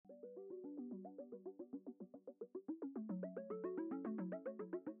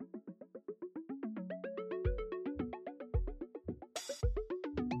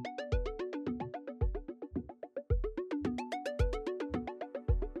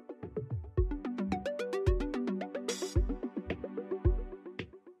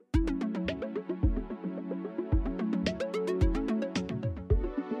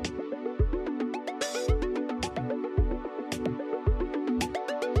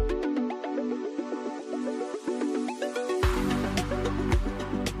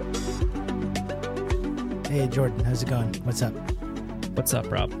Hey, Jordan, how's it going? What's up? What's up,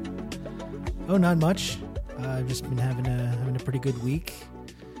 Rob? Oh, not much. I've just been having a pretty good week.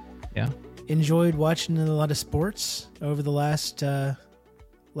 Yeah. Enjoyed watching a lot of sports over the last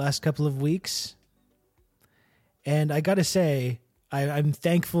couple of weeks. And I got to say, I'm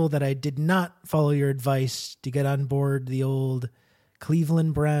thankful that I did not follow your advice to get on board the old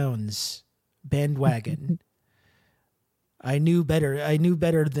Cleveland Browns bandwagon. I knew better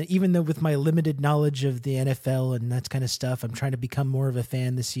than, even though with my limited knowledge of the NFL and that kind of stuff, I'm trying to become more of a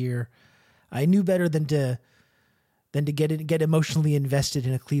fan this year. I knew better than to get emotionally invested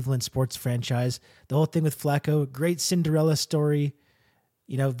in a Cleveland sports franchise. The whole thing with Flacco, great Cinderella story,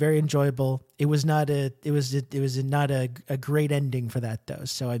 very enjoyable. It was not a great ending for that though.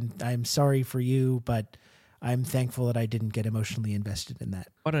 So I'm sorry for you, but I'm thankful that I didn't get emotionally invested in that.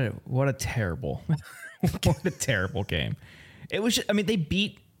 What a terrible, what a terrible game. It was. They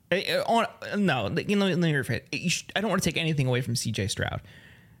beat. I don't want to take anything away from C.J. Stroud,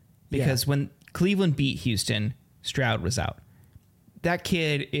 because when Cleveland beat Houston, Stroud was out. That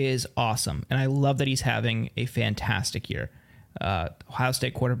kid is awesome, and I love that he's having a fantastic year. Ohio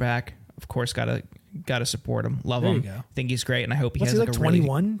State quarterback, of course, gotta support him. Love him. Go. Think he's great, and I hope he What's has he like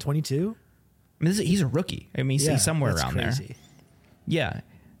 21, 22? He's a rookie. He's somewhere around crazy. there. Yeah.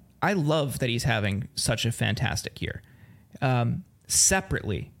 I love that he's having such a fantastic year.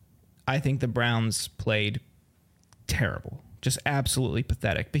 Separately, I think the Browns played terrible, just absolutely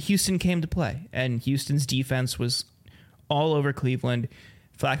pathetic. But Houston came to play, and Houston's defense was all over Cleveland.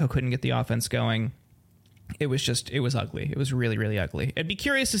 Flacco couldn't get the offense going. It was ugly. It was really, really ugly. I'd be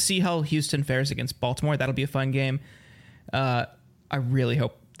curious to see how Houston fares against Baltimore. That'll be a fun game. I really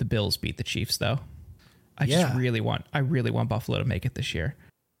hope the Bills beat the Chiefs, though. I really want Buffalo to make it this year.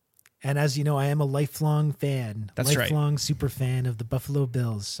 And as you know, I am a lifelong fan. That's right. Lifelong super fan of the Buffalo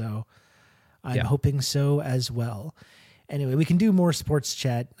Bills. So I'm hoping so as well. Anyway, we can do more sports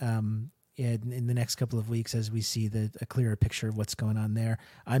chat in the next couple of weeks as we see a clearer picture of what's going on there.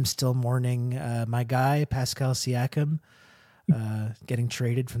 I'm still mourning my guy, Pascal Siakam, getting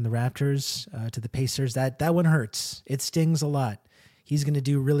traded from the Raptors to the Pacers. That one hurts. It stings a lot. He's going to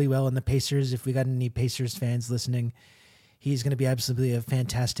do really well in the Pacers. If we got any Pacers fans listening, he's going to be absolutely a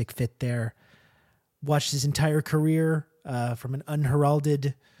fantastic fit there. Watched his entire career from an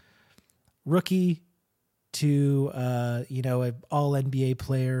unheralded rookie to an all-NBA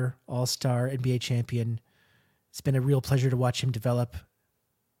player, all-star NBA champion. It's been a real pleasure to watch him develop.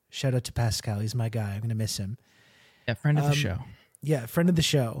 Shout out to Pascal. He's my guy. I'm going to miss him. Yeah, friend of the show. Yeah, friend of the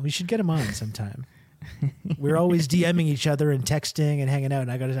show. We should get him on sometime. We're always DMing each other and texting and hanging out.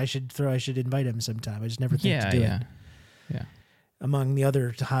 And I should invite him sometime. I just never think to do it. Yeah. Among the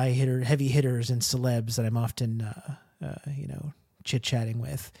other heavy hitters and celebs that I'm often, chit-chatting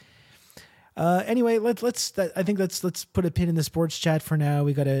with. Anyway, let's put a pin in the sports chat for now.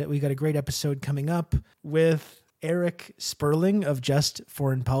 We got a great episode coming up with Erik Sperling of Just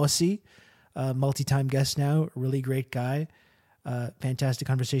Foreign Policy, multi-time guest now, really great guy. Fantastic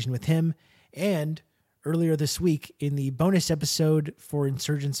conversation with him. And earlier this week in the bonus episode for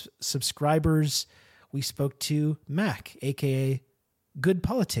Insurgents subscribers, we spoke to Mac, aka Good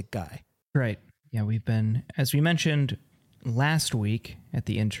Politic Guy. Right. Yeah, we've been, as we mentioned last week at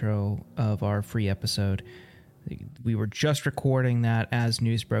the intro of our free episode, we were just recording that as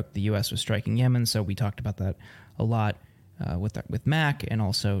news broke the U.S. was striking Yemen, so we talked about that a lot with Mac, and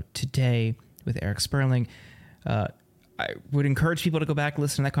also today with Erik Sperling. I would encourage people to go back and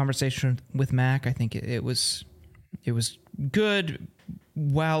listen to that conversation with Mac. I think it was good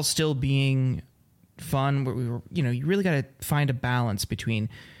while still being fun. Where we were, you really got to find a balance between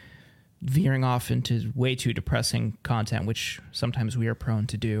veering off into way too depressing content, which sometimes we are prone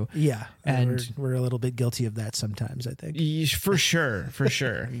to do. Yeah, and we're a little bit guilty of that sometimes, I think. For sure.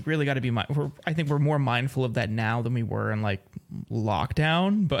 You really got to be I think we're more mindful of that now than we were in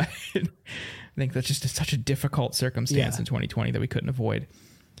lockdown, but I think that's just such a difficult circumstance in 2020 that we couldn't avoid.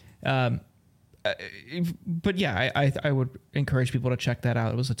 But yeah, I would encourage people to check that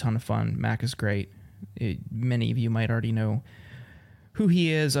out. It was a ton of fun. Mac is great. Many of you might already know who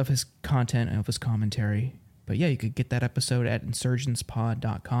he is, of his content, and of his commentary. But yeah, you could get that episode at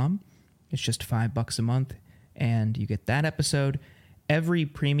insurgenspod.com. It's just $5 a month, and you get that episode. Every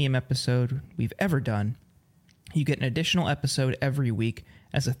premium episode we've ever done, you get an additional episode every week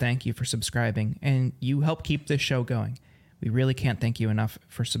as a thank you for subscribing, and you help keep this show going. We really can't thank you enough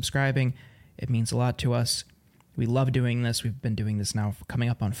for subscribing. It means a lot to us. We love doing this. We've been doing this now for coming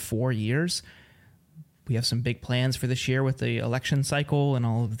up on 4 years. We have some big plans for this year with the election cycle and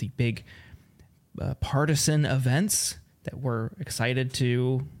all of the big partisan events that we're excited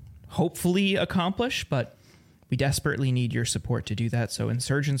to hopefully accomplish, but we desperately need your support to do that. So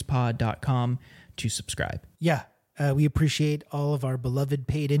insurgenspod.com to subscribe. Yeah, we appreciate all of our beloved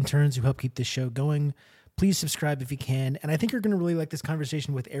paid interns who help keep this show going. Please subscribe if you can. And I think you're going to really like this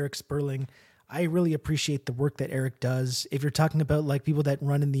conversation with Erik Sperling. I really appreciate the work that Erik does. If you're talking about like people that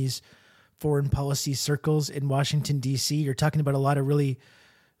run in these foreign policy circles in Washington, D.C., you're talking about a lot of really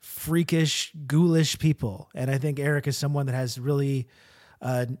freakish, ghoulish people. And I think Erik is someone that has really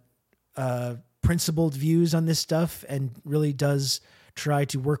principled views on this stuff and really does try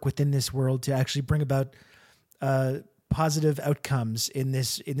to work within this world to actually bring about positive outcomes in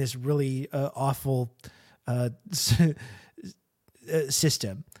this really awful system.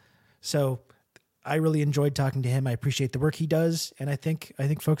 So I really enjoyed talking to him. I appreciate the work he does, and I think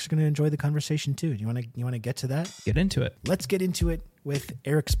folks are going to enjoy the conversation too. You want to get to that? Get into it. Let's get into it with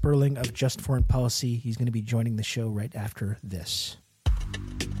Erik Sperling of Just Foreign Policy. He's going to be joining the show right after this.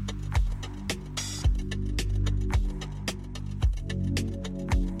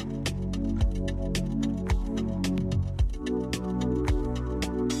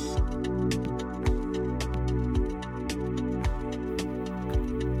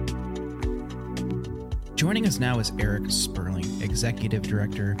 Joining us now is Erik Sperling, Executive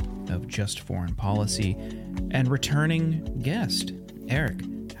Director of Just Foreign Policy and returning guest. Erik,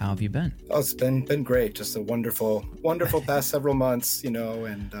 how have you been? Oh, it's been great. Just a wonderful past several months,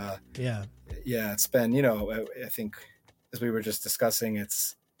 and yeah, it's been, I think as we were just discussing,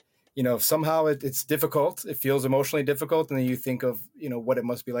 it's, somehow it's difficult. It feels emotionally difficult. And then you think of, what it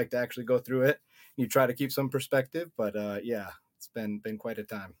must be like to actually go through it. You try to keep some perspective, but yeah, it's been quite a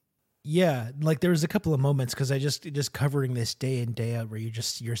time. Yeah, like there was a couple of moments because I just covering this day in, day out where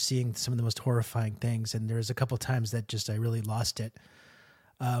you're seeing some of the most horrifying things, and there's a couple of times that just I really lost it.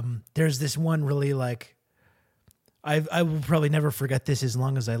 There's this one really like I will probably never forget this as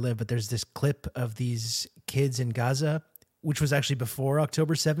long as I live, but there's this clip of these kids in Gaza, which was actually before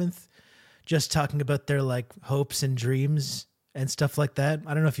October 7th, just talking about their like hopes and dreams and stuff like that.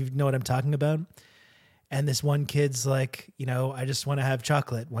 I don't know if you know what I'm talking about. And this one kid's like, I just want to have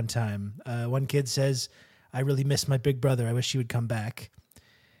chocolate one time. One kid says, I really miss my big brother. I wish he would come back.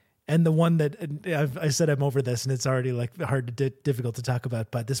 And the one that I said, I'm over this and it's already like difficult to talk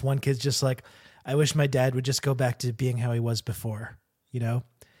about. But this one kid's just like, I wish my dad would just go back to being how he was before, And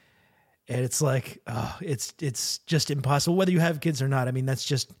it's like, oh, it's just impossible, whether you have kids or not. I mean, that's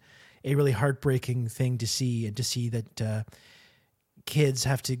just a really heartbreaking thing to see, and to see that kids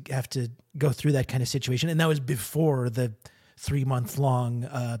have to go through that kind of situation. And that was before the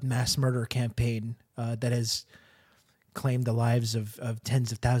 3-month-long mass murder campaign that has claimed the lives of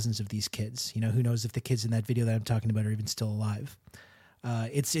tens of thousands of these kids. Who knows if the kids in that video that I'm talking about are even still alive.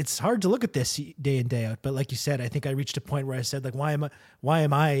 It's hard to look at this day in, day out. But like you said, I think I reached a point where I said, like, I'm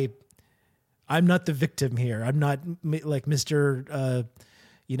not the victim here. I'm not like Mr.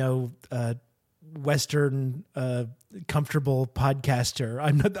 Western comfortable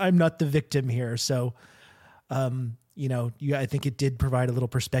podcaster. I'm not the victim here. So, I think it did provide a little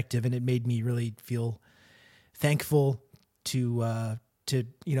perspective, and it made me really feel thankful to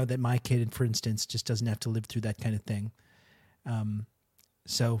that my kid, for instance, just doesn't have to live through that kind of thing.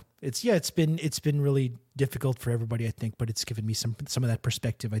 So it's been really difficult for everybody, I think, but it's given me some of that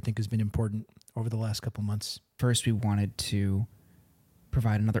perspective I think has been important over the last couple months. First, we wanted to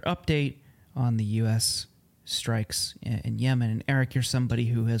provide another update on the U.S. strikes in Yemen. And Erik, you're somebody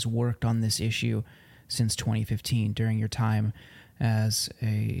who has worked on this issue since 2015. During your time as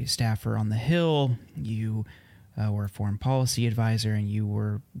a staffer on the Hill, you were a foreign policy advisor, and you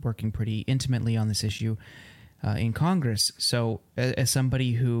were working pretty intimately on this issue in Congress. So as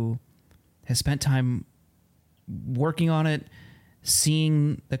somebody who has spent time working on it,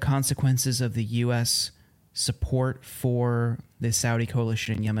 seeing the consequences of the U.S. support for the Saudi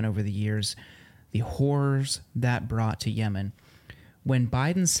coalition in Yemen over the years, the horrors that brought to Yemen. When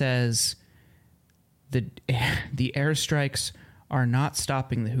Biden says the airstrikes are not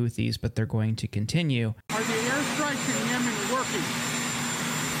stopping the Houthis, but they're going to continue. Are the airstrikes in Yemen working?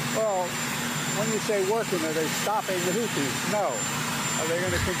 Well, when you say working, are they stopping the Houthis? No. Are they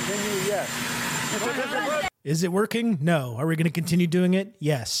going to continue? Yes. Is it working? No. Are we going to continue doing it?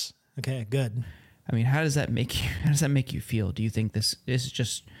 Yes. Okay, good. I mean, how does that make you feel? Do you think this is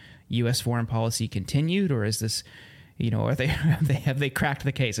just U.S. foreign policy continued, or is this, are have they cracked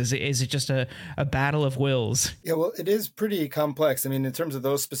the case? Is it just a battle of wills? Yeah, well, it is pretty complex. I mean, in terms of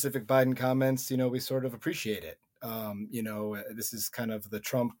those specific Biden comments, we sort of appreciate it. This is kind of the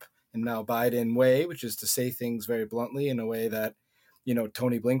Trump and now Biden way, which is to say things very bluntly in a way that,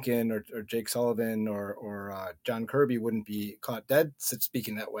 Tony Blinken or Jake Sullivan or John Kirby wouldn't be caught dead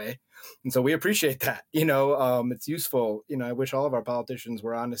speaking that way. And so we appreciate that. It's useful. I wish all of our politicians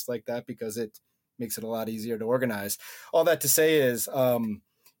were honest like that, because it makes it a lot easier to organize. All that to say is,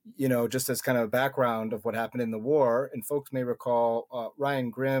 just as kind of a background of what happened in the war, and folks may recall, Ryan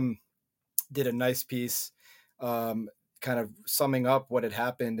Grimm did a nice piece kind of summing up what had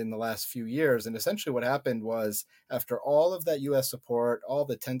happened in the last few years. And essentially what happened was, after all of that U.S. support, all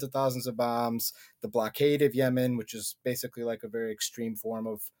the tens of thousands of bombs, the blockade of Yemen, which is basically like a very extreme form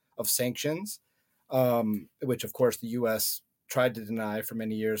of sanctions, which of course the U.S. tried to deny for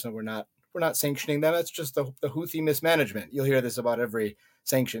many years. And we're not sanctioning them. It's just the Houthi mismanagement. You'll hear this about every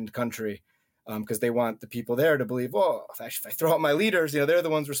sanctioned country, because they want the people there to believe, well, if I throw out my leaders, they're the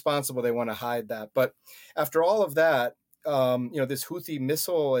ones responsible. They want to hide that. But after all of that, this Houthi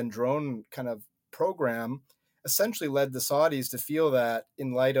missile and drone kind of program essentially led the Saudis to feel that,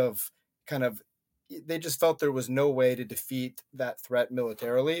 in light of they just felt there was no way to defeat that threat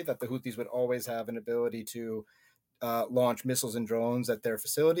militarily, that the Houthis would always have an ability to launch missiles and drones at their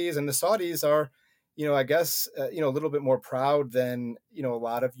facilities. And the Saudis are, I guess, a little bit more proud than, a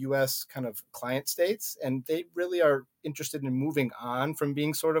lot of U.S. kind of client states. And they really are interested in moving on from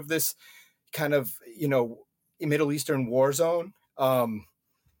being sort of this kind of, Middle Eastern war zone. And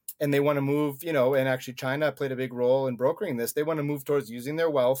they want to move, and actually China played a big role in brokering this. They want to move towards using their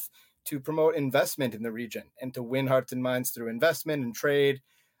wealth to promote investment in the region and to win hearts and minds through investment and trade.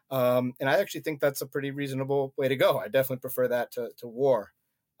 And I actually think that's a pretty reasonable way to go. I definitely prefer that to war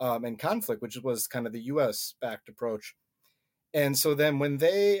and conflict, which was kind of the U.S. backed approach. And so then when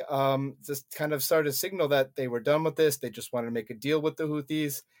they just kind of started to signal that they were done with this, they just wanted to make a deal with the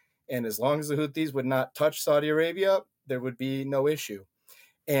Houthis. And as long as the Houthis would not touch Saudi Arabia, there would be no issue.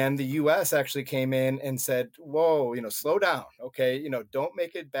 And the U.S. actually came in and said, whoa, slow down. Okay. Don't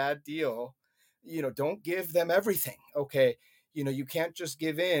make a bad deal. Don't give them everything. Okay. You can't just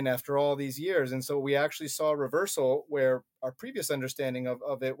give in after all these years. And so we actually saw a reversal, where our previous understanding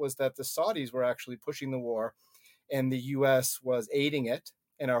of it was that the Saudis were actually pushing the war and the U.S. was aiding it.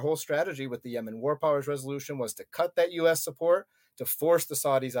 And our whole strategy with the Yemen War Powers Resolution was to cut that U.S. support, to force the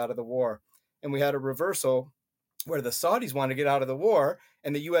Saudis out of the war. And we had a reversal where the Saudis wanted to get out of the war,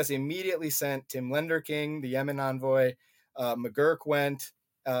 and the U.S. immediately sent Tim Lenderking, the Yemen envoy, McGurk went,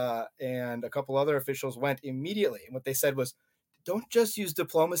 and a couple other officials went immediately. And what they said was, don't just use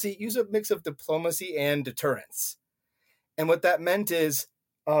diplomacy, use a mix of diplomacy and deterrence. And what that meant is,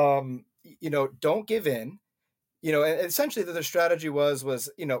 don't give in, and essentially the strategy was,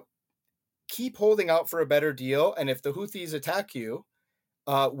 keep holding out for a better deal. And if the Houthis attack you,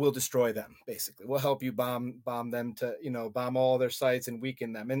 we'll destroy them. Basically, we'll help you bomb them to, bomb all their sites and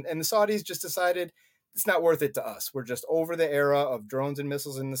weaken them. And the Saudis just decided it's not worth it to us. We're just over the era of drones and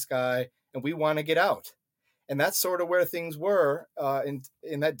missiles in the sky, and we want to get out. And that's sort of where things were. And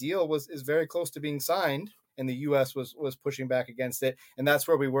that deal is very close to being signed, and the U.S. was pushing back against it. And that's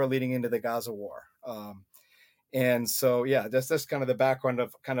where we were leading into the Gaza war. And so, yeah, that's kind of the background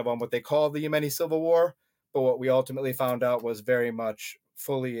of kind of on what they call the Yemeni civil war. But what we ultimately found out was very much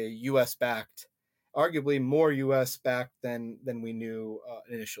fully a U.S.-backed, arguably more U.S.-backed than we knew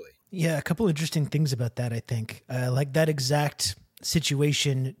initially. Yeah, a couple interesting things about that, I think. Like that exact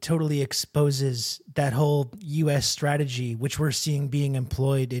situation totally exposes that whole U.S. strategy, which we're seeing being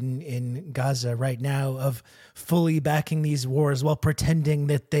employed in Gaza right now, of fully backing these wars while pretending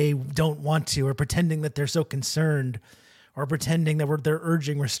that they don't want to, or pretending that they're so concerned, or pretending that they're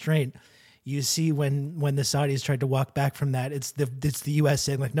urging restraint. You see when the Saudis tried to walk back from that, it's the U.S.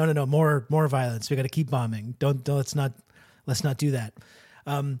 saying like, no, more violence. We got to keep bombing. Don't let's not do that.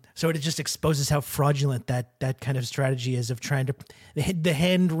 So it just exposes how fraudulent that kind of strategy is, of trying to the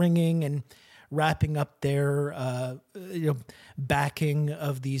hand wringing and wrapping up their backing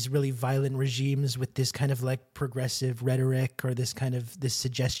of these really violent regimes with this kind of like progressive rhetoric, or this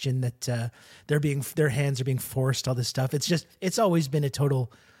suggestion that their hands are being forced, all this stuff. It's always been a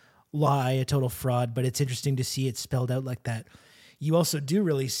total lie, a total fraud, but it's interesting to see it spelled out like that. You also do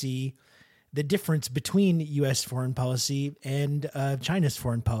really see the difference between U.S. foreign policy and China's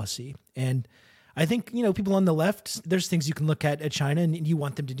foreign policy. And I think, people on the left, there's things you can look at China and you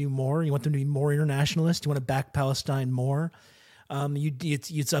want them to do more. You want them to be more internationalist. You want to back Palestine more.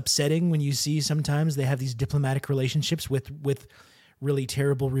 It's upsetting when you see sometimes they have these diplomatic relationships with really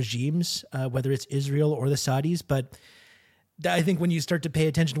terrible regimes, whether it's Israel or the Saudis. But I think when you start to pay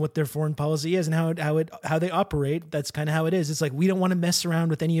attention to what their foreign policy is and how they operate, that's kind of how it is. It's like, we don't want to mess around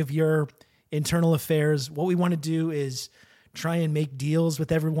with any of your internal affairs. What we want to do is try and make deals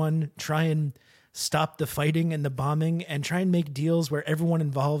with everyone, try and stop the fighting and the bombing, and try and make deals where everyone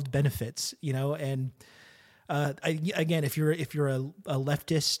involved benefits, and again, if you're a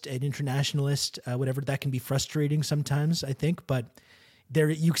leftist, an internationalist, whatever, that can be frustrating sometimes, I think, but there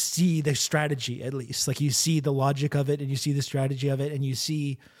you see the strategy, at least. Like, you see the logic of it and you see the strategy of it, and you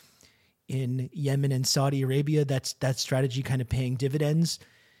see in Yemen and Saudi Arabia, that strategy kind of paying dividends.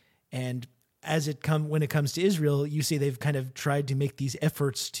 And when it comes to Israel, you see they've kind of tried to make these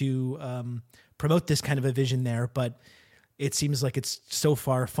efforts to promote this kind of a vision there, but it seems like it's so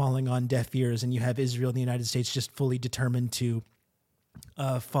far falling on deaf ears, and you have Israel and the United States just fully determined to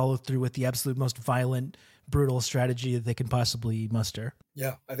follow through with the absolute most violent, brutal strategy that they can possibly muster.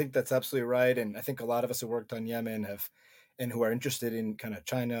 Yeah, I think that's absolutely right. And I think a lot of us who worked on Yemen and who are interested in kind of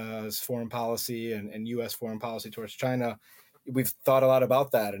China's foreign policy and U.S. foreign policy towards China, we've thought a lot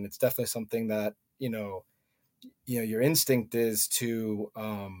about that. And it's definitely something that, your instinct is to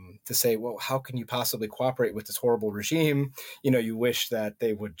say, well, how can you possibly cooperate with this horrible regime? You wish that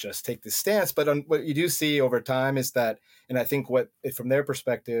they would just take this stance. But what you do see over time is that, and I think from their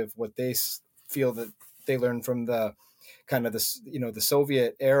perspective, what they feel that they learned from the kind of this, the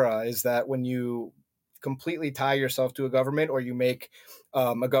Soviet era, is that when you completely tie yourself to a government, or you make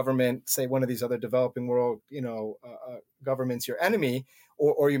a government, say one of these other developing world, governments, your enemy,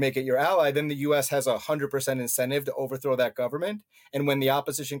 or you make it your ally, then the U.S. has 100% incentive to overthrow that government. And when the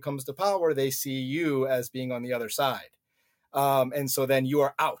opposition comes to power, they see you as being on the other side. And so then you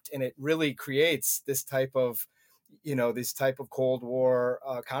are out, and it really creates this type of Cold War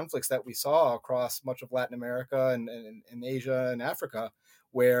conflicts that we saw across much of Latin America and Asia and Africa,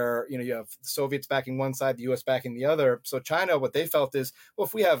 where you have the Soviets backing one side, the U.S. backing the other. So China, what they felt is, well,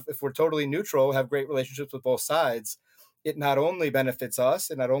 if we're totally neutral, have great relationships with both sides, it not only benefits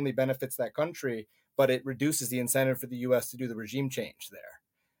us, it not only benefits that country, but it reduces the incentive for the U.S. to do the regime change there.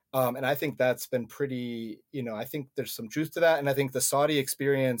 And I think that's been pretty. I think there's some truth to that, and I think the Saudi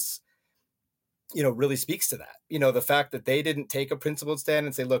experience, really speaks to that. The fact that they didn't take a principled stand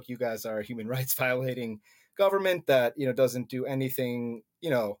and say, look, you guys are a human rights violating government that, doesn't do anything,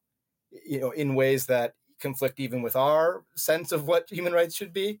 in ways that conflict even with our sense of what human rights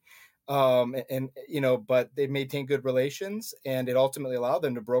should be. But they maintain good relations, and it ultimately allowed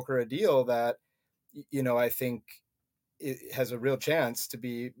them to broker a deal that, I think it has a real chance to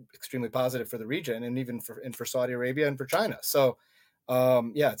be extremely positive for the region, and even for Saudi Arabia and for China. So,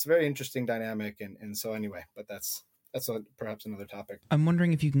 it's a very interesting dynamic. And so anyway, but that's perhaps another topic. I'm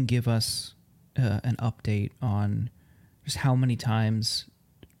wondering if you can give us an update on just how many times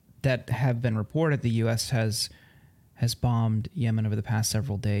that have been reported the U.S. has bombed Yemen over the past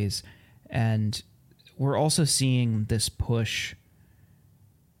several days. And we're also seeing this push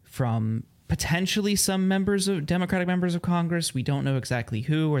from potentially some Democratic members of Congress. We don't know exactly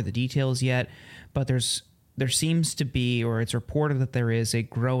who or the details yet, but there seems to be, or it's reported that there is, a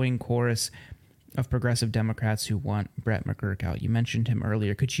growing chorus of progressive Democrats who want Brett McGurk out. You mentioned him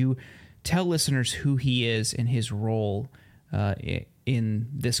earlier. Could you tell listeners who he is and his role in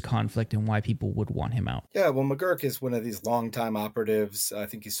this conflict and why people would want him out? Yeah, well, McGurk is one of these longtime operatives. I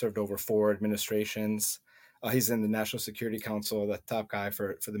think he's served over 4 administrations. He's in the National Security Council, the top guy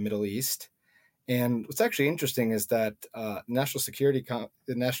for the Middle East. And what's actually interesting is that the National Security Council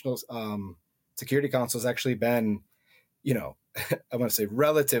has actually been, I want to say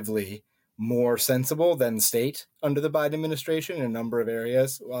relatively more sensible than the state under the Biden administration in a number of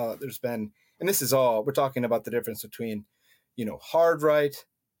areas. There's been, and this is all, we're talking about the difference between, hard right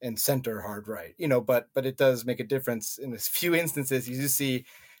and center hard right, but it does make a difference in a few instances. You do see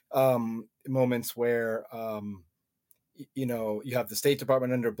moments where, you have the State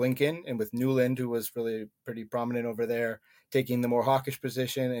Department under Blinken, and with Newland, who was really pretty prominent over there, taking the more hawkish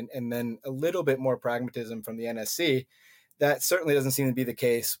position, and then a little bit more pragmatism from the NSC. That certainly doesn't seem to be the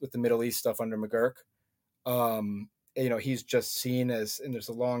case with the Middle East stuff under McGurk. He's just seen as, and there's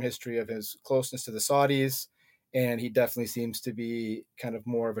a long history of his closeness to the Saudis, and he definitely seems to be kind of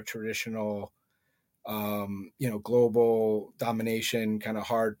more of a traditional, global domination, kind of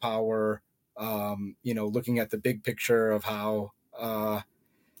hard power, looking at the big picture of how,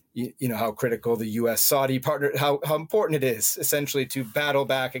 how critical the U.S. Saudi partner, how important it is essentially to battle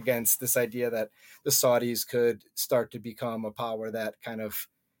back against this idea that the Saudis could start to become a power that kind of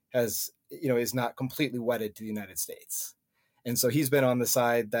has, is not completely wedded to the United States. And so he's been on the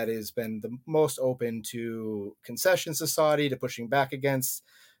side that has been the most open to concessions to Saudi, to pushing back against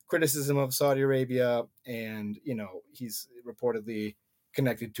criticism of Saudi Arabia. And, he's reportedly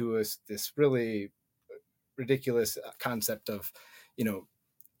connected to this really ridiculous concept of,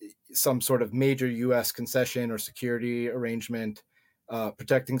 some sort of major U.S. concession or security arrangement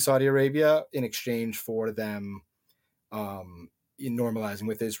protecting Saudi Arabia in exchange for them normalizing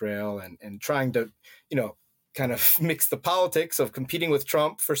with Israel and trying to, kind of mix the politics of competing with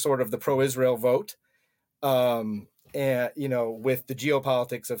Trump for sort of the pro-Israel vote, and, with the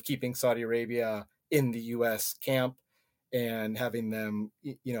geopolitics of keeping Saudi Arabia in the U.S. camp and having them,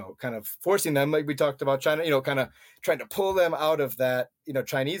 kind of forcing them, like we talked about China, kind of trying to pull them out of that,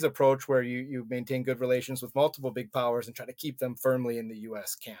 Chinese approach where you maintain good relations with multiple big powers and try to keep them firmly in the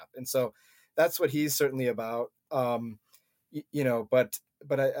U.S. camp. And so that's what he's certainly about.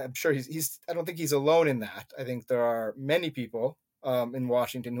 But I'm sure I don't think he's alone in that. I think there are many people in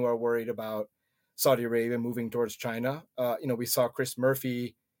Washington who are worried about Saudi Arabia moving towards China. We saw Chris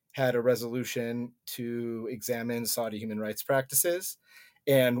Murphy had a resolution to examine Saudi human rights practices.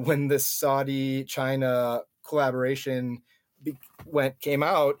 And when the Saudi-China collaboration came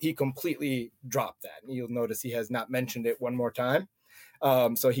out, he completely dropped that. And you'll notice he has not mentioned it one more time.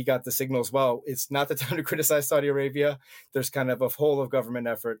 So he got the signals, well, it's not the time to criticize Saudi Arabia. There's kind of a whole of government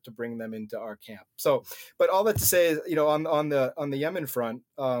effort to bring them into our camp. So, but all that to say is, on the Yemen front,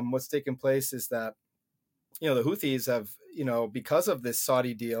 what's taken place is that, the Houthis have, because of this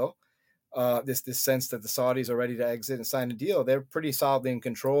Saudi deal, this sense that the Saudis are ready to exit and sign a deal, they're pretty solidly in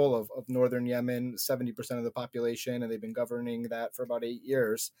control of northern Yemen, 70% of the population, and they've been governing that for about 8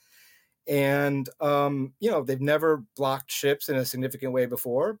 years. And, they've never blocked ships in a significant way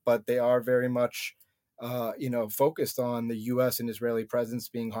before, but they are very much, focused on the U.S. and Israeli presence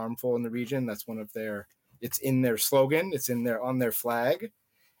being harmful in the region. That's it's in their slogan. It's on their flag.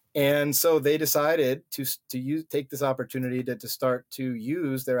 And so they decided to take this opportunity to start to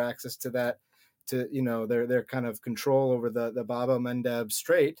use their access to that, to, their kind of control over the Bab el-Mandeb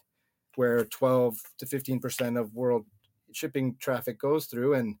Strait, where 12 to 15% of world shipping traffic goes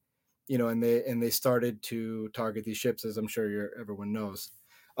through. And, and they started to target these ships, as I'm sure everyone knows.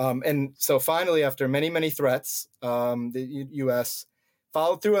 And so finally, after many, many threats, the U.S.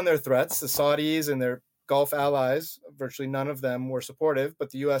 followed through on their threats. The Saudis and their Gulf allies, virtually none of them were supportive, but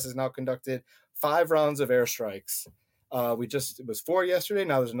the U.S. has now conducted 5 rounds of airstrikes. It was 4 yesterday.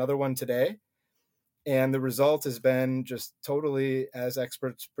 Now there's another one today. And the result has been just totally, as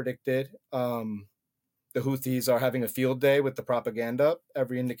experts predicted. The Houthis are having a field day with the propaganda.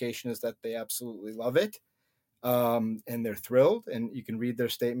 Every indication is that they absolutely love it. And they're thrilled. And you can read their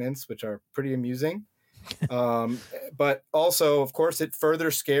statements, which are pretty amusing. But also, of course, it further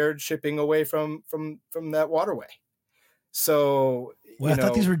scared shipping away from that waterway. So, I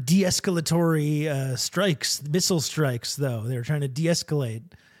thought these were de-escalatory strikes, missile strikes, though. They were trying to de-escalate.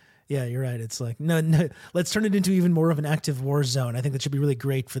 Yeah, you're right. It's like, no, let's turn it into even more of an active war zone. I think that should be really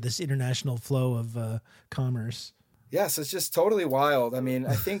great for this international flow of commerce. Yes, it's just totally wild. I mean,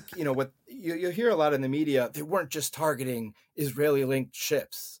 I think, what you hear a lot in the media, they weren't just targeting Israeli-linked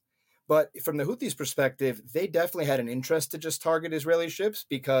ships. But from the Houthis' perspective, they definitely had an interest to just target Israeli ships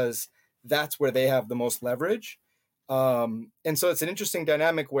because that's where they have the most leverage. And so it's an interesting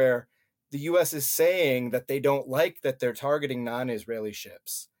dynamic where the U.S. is saying that they don't like that they're targeting non-Israeli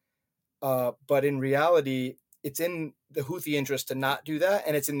ships. But in reality, it's in the Houthi interest to not do that.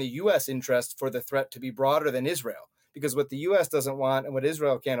 And it's in the U.S. interest for the threat to be broader than Israel. Because what the U.S. doesn't want and what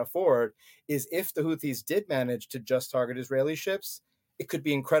Israel can't afford is if the Houthis did manage to just target Israeli ships, it could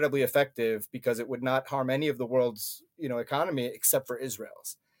be incredibly effective because it would not harm any of the world's, economy except for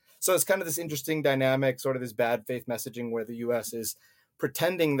Israel's. So it's kind of this interesting dynamic, sort of this bad faith messaging where the U.S. is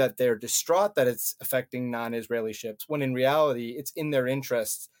pretending that they're distraught that it's affecting non-Israeli ships, when in reality, it's in their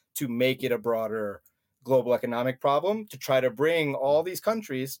interests to make it a broader global economic problem, to try to bring all these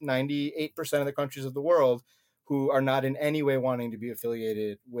countries, 98% of the countries of the world, who are not in any way wanting to be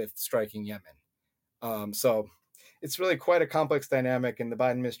affiliated with striking Yemen. So it's really quite a complex dynamic, and the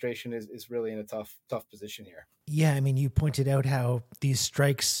Biden administration is really in a tough position here. Yeah, I mean, you pointed out how these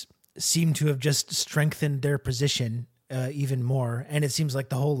strikes seem to have just strengthened their position even more, and it seems like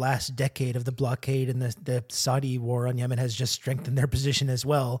the whole last decade of the blockade and the Saudi war on Yemen has just strengthened their position as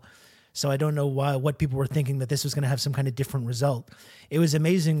well, So I don't know what people were thinking, that this was going to have some kind of different result. It was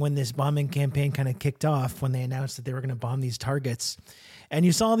amazing when this bombing campaign kind of kicked off, when they announced that they were going to bomb these targets. And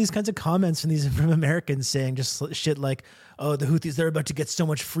you saw all these kinds of comments from Americans saying just shit like, oh, the Houthis, they're about to get so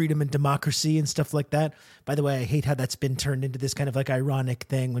much freedom and democracy and stuff like that. By the way, I hate how that's been turned into this kind of like ironic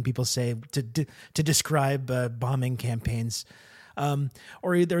thing when people say to describe bombing campaigns.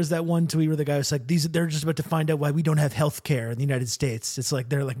 Or there's that one tweet where the guy was like, they're just about to find out why we don't have health care in the United States. It's like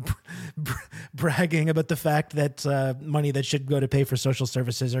they're like bragging about the fact that money that should go to pay for social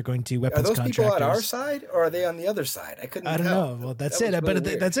services are going to weapons contractors. Are those people on our side or are they on the other side? I don't know. Well, that's it. But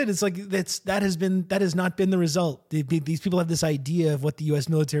that's it. It's like that has not been the result. These people have this idea of what the U.S.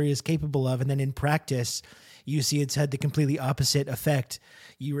 military is capable of, and then in practice, you see it's had the completely opposite effect.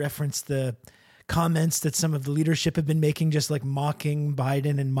 You referenced the comments that some of the leadership have been making, just like mocking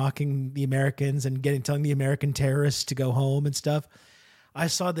Biden and mocking the Americans and telling the American terrorists to go home and stuff. I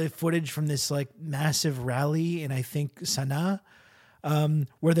saw the footage from this like massive rally in, I think, Sana'a,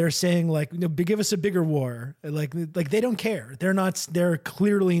 where they're saying like, give us a bigger war. Like they don't care. They're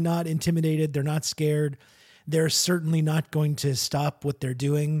clearly not intimidated. They're not scared. They're certainly not going to stop what they're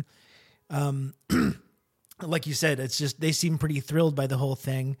doing. Like you said, it's just, they seem pretty thrilled by the whole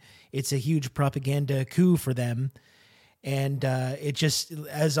thing. It's a huge propaganda coup for them. And it just,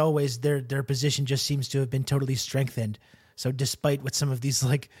 as always, their position just seems to have been totally strengthened. So despite what some of these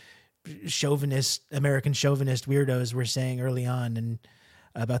like American chauvinist weirdos were saying early on and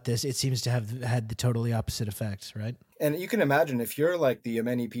about this, it seems to have had the totally opposite effects, right? And you can imagine if you're like the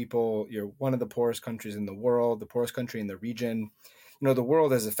Yemeni people, you're one of the poorest countries in the world, the poorest country in the region. The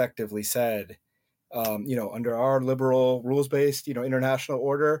world has effectively said, under our liberal rules-based, international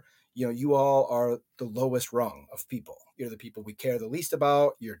order, you all are the lowest rung of people. You're the people we care the least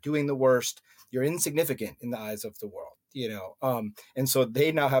about. You're doing the worst. You're insignificant in the eyes of the world, and so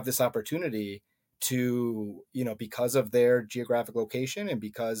they now have this opportunity to, because of their geographic location and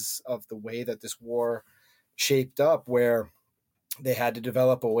because of the way that this war shaped up, where they had to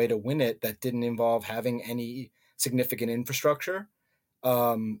develop a way to win it that didn't involve having any significant infrastructure.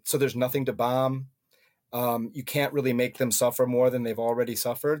 So there's nothing to bomb. You can't really make them suffer more than they've already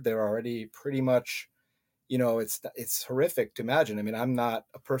suffered. They're already pretty much, it's horrific to imagine. I mean, I'm not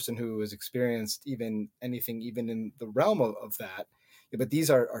a person who has experienced anything in the realm of that, but these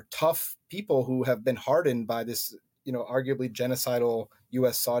are tough people who have been hardened by this, arguably genocidal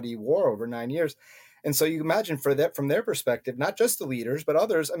U.S.-Saudi war over 9 years. And so you imagine from their perspective, not just the leaders, but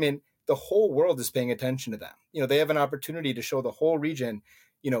others, I mean, the whole world is paying attention to them. They have an opportunity to show the whole region,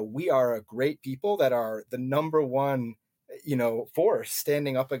 we are a great people that are the number one, force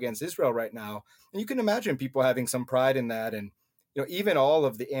standing up against Israel right now. And you can imagine people having some pride in that. And, even all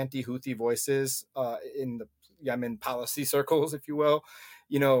of the anti-Houthi voices in the Yemen policy circles, if you will,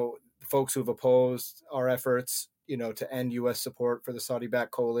 folks who've opposed our efforts, to end U.S. support for the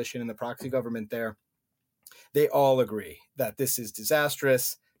Saudi-backed coalition and the proxy government there, they all agree that this is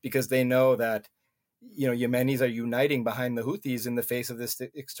disastrous because they know that, Yemenis are uniting behind the Houthis in the face of this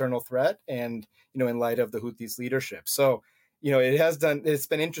external threat and, in light of the Houthis' leadership. So, it's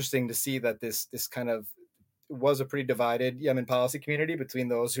been interesting to see that this kind of was a pretty divided Yemen policy community between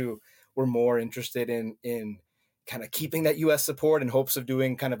those who were more interested in kind of keeping that U.S. support in hopes of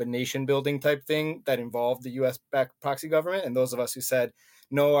doing kind of a nation building type thing that involved the U.S.-backed proxy government. And those of us who said,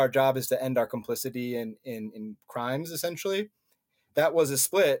 no, our job is to end our complicity in crimes, essentially. That was a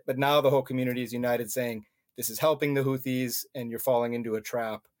split, but now the whole community is united saying this is helping the Houthis and you're falling into a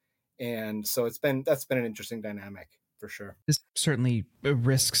trap. And so that's been an interesting dynamic for sure. This certainly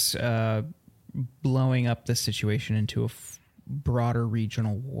risks blowing up the situation into a broader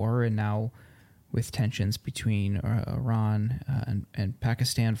regional war. And now with tensions between Iran and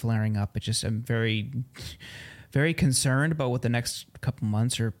Pakistan flaring up, I'm very, very concerned about what the next couple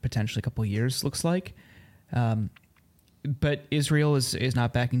months or potentially a couple years looks like. But Israel is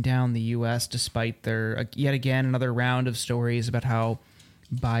not backing down. The U.S., despite their, yet again, another round of stories about how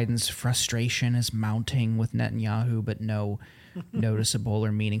Biden's frustration is mounting with Netanyahu, but no noticeable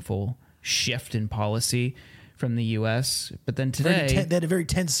or meaningful shift in policy from the U.S. But then today... they had a very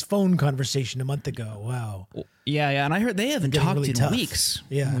tense phone conversation a month ago. Wow. Yeah, and I heard they haven't talked really in tough. Weeks.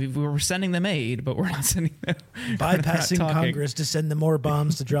 Yeah. We were sending them aid, but we're not sending them... Bypassing Congress to send them more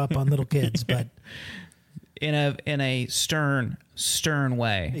bombs to drop on little kids, but... In a stern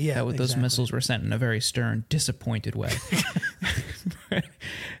way. Yeah, those missiles were sent in a very stern, disappointed way.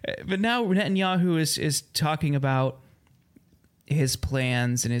 But now Netanyahu is talking about his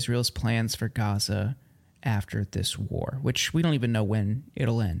plans and Israel's plans for Gaza after this war, which we don't even know when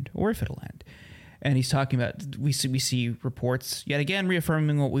it'll end or if it'll end. And he's talking about, we see reports yet again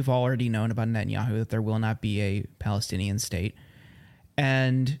reaffirming what we've already known about Netanyahu, that there will not be a Palestinian state,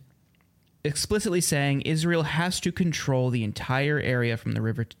 and explicitly saying Israel has to control the entire area from the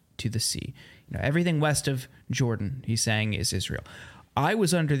river to the sea. Everything west of Jordan, he's saying, is Israel. I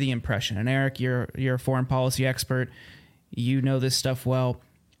was under the impression, and Eric, you're a foreign policy expert, you know this stuff well.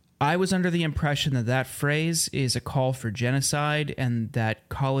 I was under the impression that that phrase is a call for genocide, and that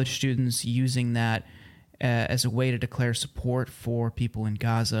college students using that as a way to declare support for people in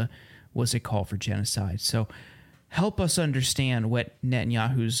Gaza was a call for genocide. So help us understand what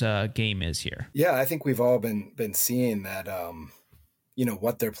Netanyahu's game is here. Yeah, I think we've all been seeing that,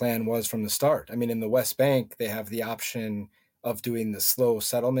 what their plan was from the start. I mean, in the West Bank, they have the option of doing the slow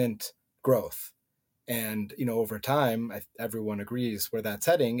settlement growth. And, over time, everyone agrees where that's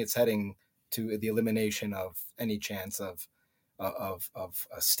heading. It's heading to the elimination of any chance of a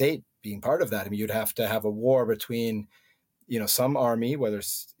state being part of that. I mean, you'd have to have a war between, some army, whether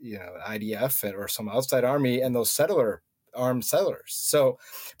it's, IDF or some outside army, and those armed settlers. So,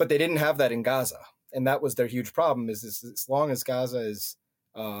 but they didn't have that in Gaza. And that was their huge problem is as long as Gaza is,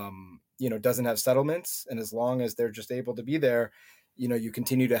 doesn't have settlements, and as long as they're just able to be there, you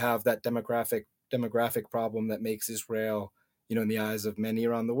continue to have that demographic problem that makes Israel, in the eyes of many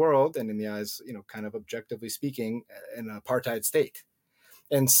around the world, and in the eyes, kind of objectively speaking, an apartheid state.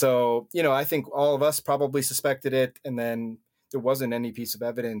 And so, I think all of us probably suspected it, and then there wasn't any piece of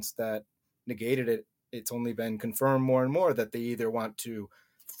evidence that negated it. It's only been confirmed more and more that they either want to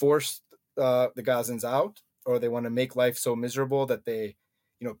force the Gazans out, or they want to make life so miserable that they,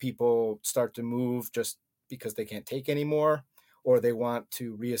 people start to move just because they can't take anymore, or they want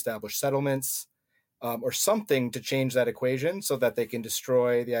to reestablish settlements, or something to change that equation so that they can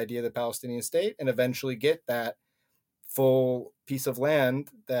destroy the idea of the Palestinian state and eventually get that full piece of land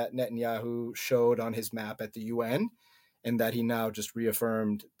that Netanyahu showed on his map at the UN, and that he now just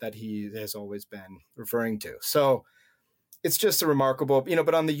reaffirmed that he has always been referring to. So it's just a remarkable,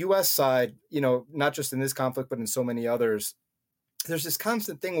 but on the US side, not just in this conflict, but in so many others, there's this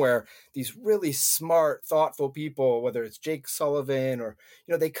constant thing where these really smart, thoughtful people, whether it's Jake Sullivan or,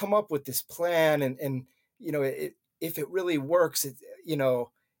 they come up with this plan and if it really works,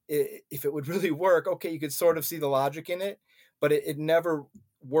 if it would really work, okay, you could sort of see the logic in it, but it never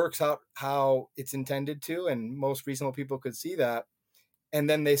works out how it's intended to. And most reasonable people could see that. And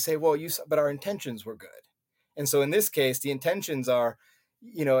then they say, well, but our intentions were good. And so in this case, the intentions are,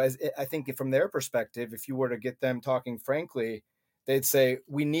 as I think from their perspective, if you were to get them talking frankly, they'd say,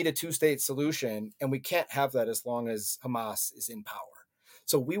 we need a two-state solution, and we can't have that as long as Hamas is in power.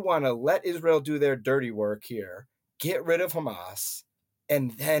 So we want to let Israel do their dirty work here, get rid of Hamas,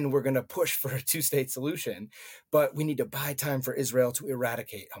 and then we're going to push for a two-state solution. But we need to buy time for Israel to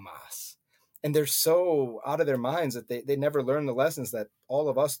eradicate Hamas. And they're so out of their minds that they never learned the lessons that all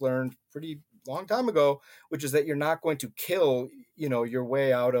of us learned pretty long time ago, which is that you're not going to kill, your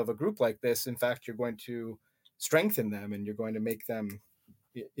way out of a group like this. In fact, you're going to strengthen them, and you're going to make them,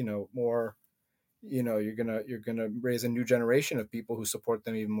 more, you're going to raise a new generation of people who support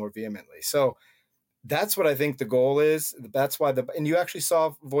them even more vehemently. So that's what I think the goal is. That's why and you actually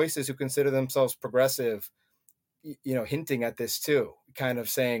saw voices who consider themselves progressive, hinting at this too, kind of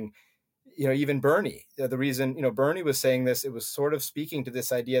saying, even Bernie, the reason, Bernie was saying this, it was sort of speaking to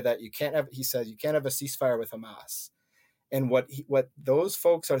this idea that he says you can't have a ceasefire with Hamas. And what those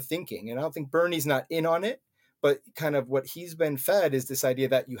folks are thinking, and I don't think Bernie's not in on it, but kind of what he's been fed is this idea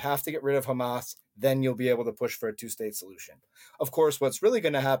that you have to get rid of Hamas, then you'll be able to push for a two-state solution. Of course, what's really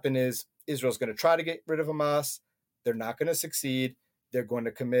going to happen is Israel's going to try to get rid of Hamas. They're not going to succeed. They're going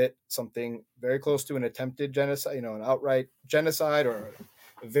to commit something very close to an attempted genocide, an outright genocide or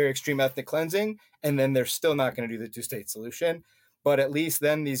a very extreme ethnic cleansing. And then they're still not going to do the two-state solution. But at least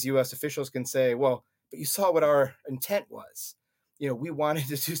then these U.S. officials can say, well, but you saw what our intent was. We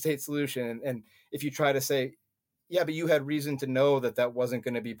wanted a two-state solution. And if you try to say, yeah, but you had reason to know that wasn't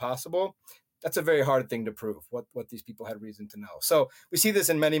going to be possible, that's a very hard thing to prove, what these people had reason to know. So we see this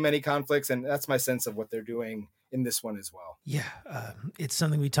in many, many conflicts, and that's my sense of what they're doing in this one as well. Yeah, it's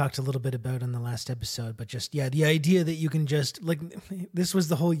something we talked a little bit about on the last episode, but just, the idea that you can just, this was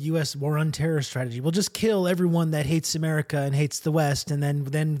the whole U.S. war on terror strategy. We'll just kill everyone that hates America and hates the West, and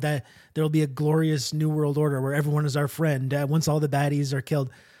then there'll be a glorious new world order where everyone is our friend once all the baddies are killed.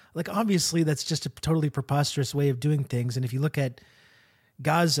 Obviously, that's just a totally preposterous way of doing things. And if you look at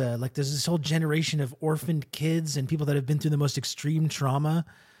Gaza, there's this whole generation of orphaned kids and people that have been through the most extreme trauma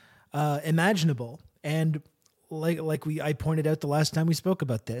imaginable. And I pointed out the last time we spoke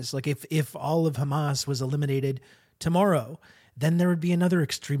about this, if all of Hamas was eliminated tomorrow, then there would be another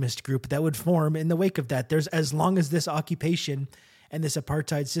extremist group that would form in the wake of that. As long as this occupation and this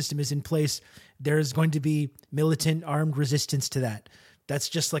apartheid system is in place, there's going to be militant armed resistance to that. That's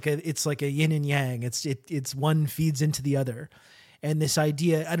just it's like a yin and yang. It's one feeds into the other. And this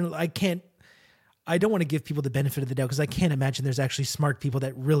idea, I don't want to give people the benefit of the doubt, because I can't imagine there's actually smart people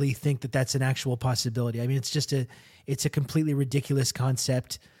that really think that that's an actual possibility. I mean, it's a completely ridiculous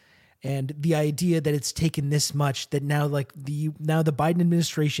concept. And the idea that it's taken this much, that now the Biden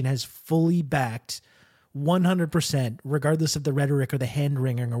administration has fully backed 100%, regardless of the rhetoric or the hand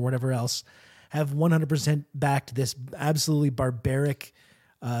wringing or whatever else, have 100% backed this absolutely barbaric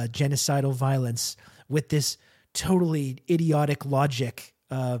genocidal violence with this totally idiotic logic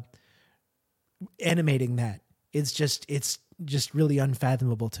animating that. It's just really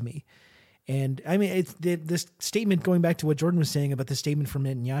unfathomable to me. And I mean, it's this statement, going back to what Jordan was saying about the statement from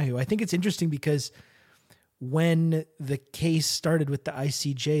Netanyahu, I think it's interesting because when the case started with the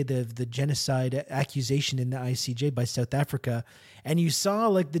ICJ, the genocide accusation in the ICJ by South Africa, and you saw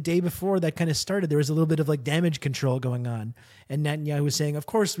like the day before that kind of started, there was a little bit of like damage control going on. And Netanyahu was saying, of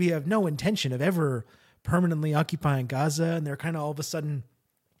course, we have no intention of ever permanently occupying Gaza. And they're kind of all of a sudden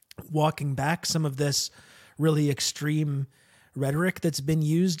walking back some of this really extreme rhetoric that's been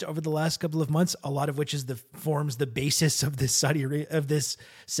used over the last couple of months, a lot of which forms the basis of this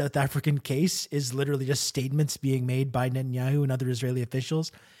South African case, is literally just statements being made by Netanyahu and other Israeli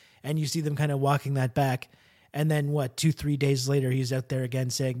officials. And you see them kind of walking that back. And then 2-3 days later, he's out there again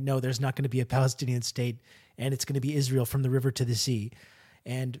saying, no, there's not going to be a Palestinian state, and it's going to be Israel from the river to the sea.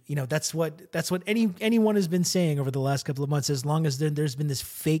 And, that's what anyone has been saying over the last couple of months, as long as there's been this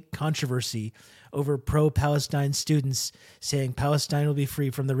fake controversy over pro-Palestine students saying Palestine will be free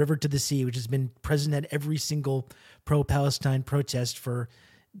from the river to the sea, which has been present at every single pro-Palestine protest for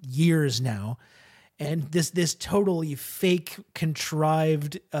years now. And this totally fake,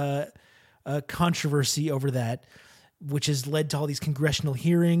 contrived controversy over that, which has led to all these congressional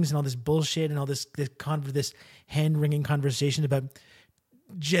hearings and all this bullshit and all this hand-wringing conversation about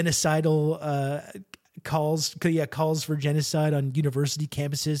genocidal calls for genocide on university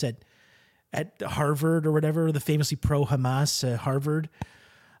campuses at Harvard or whatever, the famously pro-Hamas Harvard.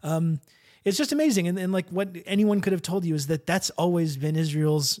 It's just amazing. And like what anyone could have told you is that that's always been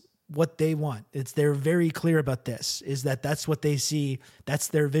Israel's, what they want. They're very clear about this, is that's what they see. That's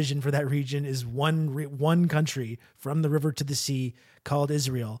their vision for that region, is one country from the river to the sea called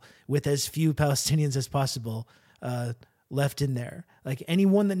Israel, with as few Palestinians as possible left in there. Like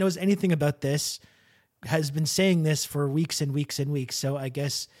anyone that knows anything about this has been saying this for weeks and weeks and weeks. So I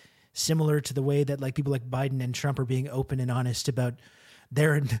guess similar to the way that like people like Biden and Trump are being open and honest about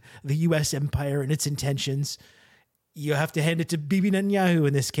the U.S. empire and its intentions, you have to hand it to Bibi Netanyahu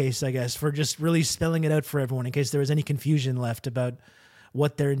in this case, I guess, for just really spelling it out for everyone in case there was any confusion left about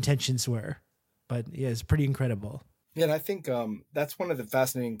what their intentions were. But yeah, it's pretty incredible. Yeah, and I think that's one of the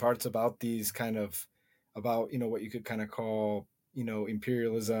fascinating parts about these kind of, about, what you could kind of call,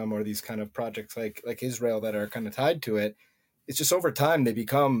 imperialism, or these kind of projects like Israel that are kind of tied to it. It's just over time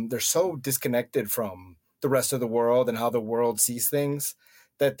they're so disconnected from the rest of the world and how the world sees things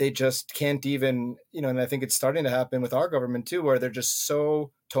that they just can't even, and I think it's starting to happen with our government too, where they're just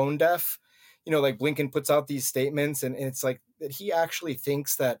so tone deaf. Like Blinken puts out these statements and it's like that he actually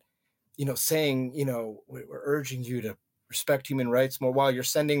thinks that, saying, we're urging you to respect human rights more while you're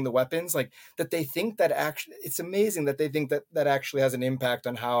sending the weapons, like that they think that actually, it's amazing that they think that actually has an impact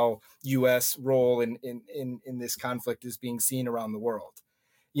on how U.S. role in this conflict is being seen around the world,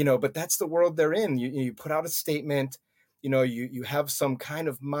 but that's the world they're in. You put out a statement, you have some kind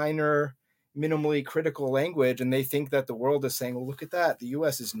of minimally critical language, and they think that the world is saying, well, look at that. The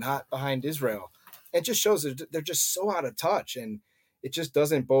U.S. is not behind Israel. It just shows that they're just so out of touch, and it just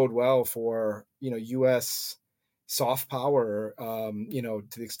doesn't bode well for, U.S. soft power,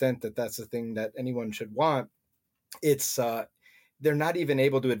 to the extent that that's the thing that anyone should want. It's they're not even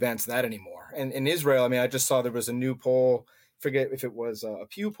able to advance that anymore. And in Israel, I mean, I just saw there was a new poll, forget if it was a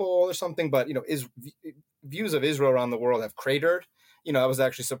Pew poll or something, but, views of Israel around the world have cratered. I was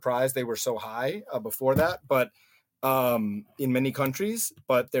actually surprised they were so high before that, but in many countries,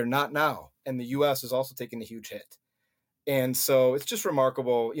 but they're not now. And the U.S. is also taking a huge hit. And so it's just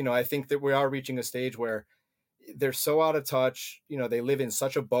remarkable. I think that we are reaching a stage where they're so out of touch. They live in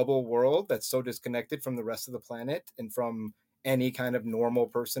such a bubble world that's so disconnected from the rest of the planet and from any kind of normal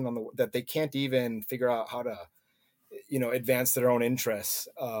person that they can't even figure out how to, advance their own interests.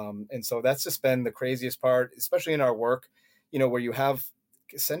 And so that's just been the craziest part, especially in our work, where you have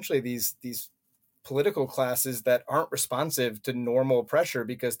essentially these political classes that aren't responsive to normal pressure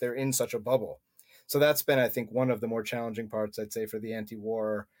because they're in such a bubble. So that's been, I think, one of the more challenging parts, I'd say, for the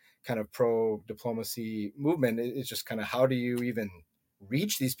anti-war kind of pro-diplomacy movement. It's just kind of, how do you even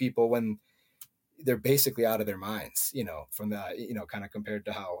reach these people when they're basically out of their minds, from that, kind of compared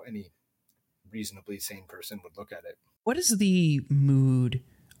to how any reasonably sane person would look at it. What is the mood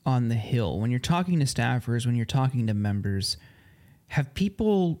on the Hill when you're talking to staffers, when you're talking to members? Have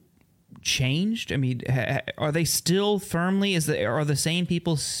people changed? I mean, are they still firmly, are the same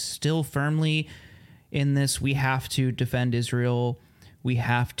people still firmly in this, we have to defend Israel, we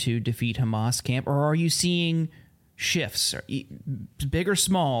have to defeat Hamas camp? Or are you seeing shifts, big or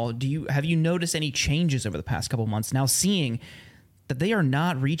small? Have you noticed any changes over the past couple of months now, seeing that they are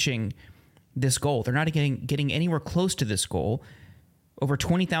not reaching this goal? They're not getting anywhere close to this goal. Over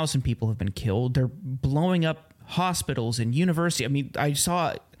 20,000 people have been killed. They're blowing up hospitals and universities. I mean, I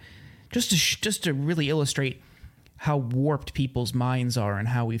saw, just to really illustrate how warped people's minds are and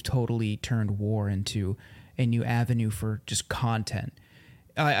how we've totally turned war into a new avenue for just content.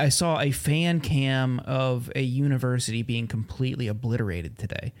 I saw a fan cam of a university being completely obliterated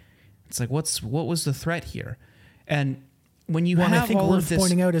today. It's like, what was the threat here? And when you have, I think all worth of this,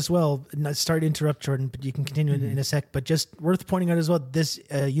 pointing out as well, sorry to interrupt, Jordan, but you can continue in a sec, but just worth pointing out as well, this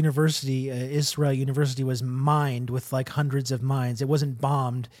university, Israel University, was mined with like hundreds of mines. It wasn't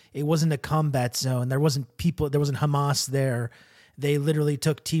bombed. It wasn't a combat zone. There wasn't Hamas there. They literally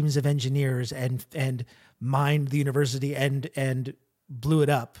took teams of engineers and mined the university and blew it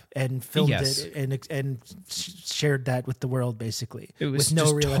up and filmed it and shared that with the world, basically. It was with no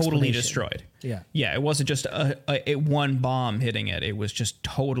just real totally destroyed. Yeah. It wasn't just a one bomb hitting it. It was just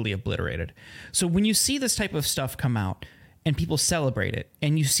totally obliterated. So when you see this type of stuff come out and people celebrate it,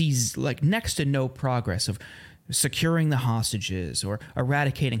 and you see like next to no progress of securing the hostages or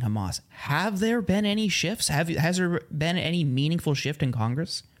eradicating Hamas, have there been any shifts? Has there been any meaningful shift in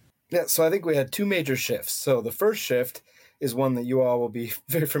Congress? Yeah, so I think we had two major shifts. So the first shift is one that you all will be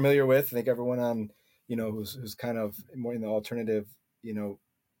very familiar with. I think everyone on, who's kind of more in the alternative,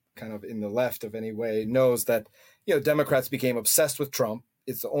 kind of in the left of any way, knows that, Democrats became obsessed with Trump.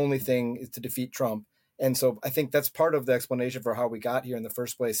 It's the only thing is to defeat Trump. And so I think that's part of the explanation for how we got here in the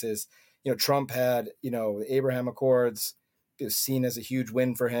first place is, Trump had, the Abraham Accords. It was seen as a huge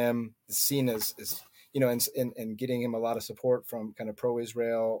win for him. It's seen as and getting him a lot of support from kind of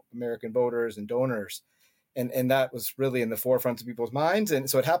pro-Israel American voters and donors. And that was really in the forefront of people's minds. And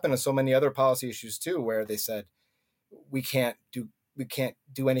so it happened on so many other policy issues too, where they said, we can't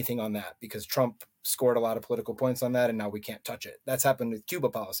do anything on that because Trump scored a lot of political points on that. And now we can't touch it. That's happened with Cuba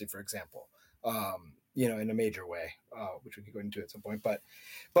policy, for example, in a major way, which we can go into at some point.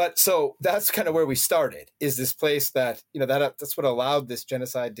 But so that's kind of where we started, is this place that, that's what allowed this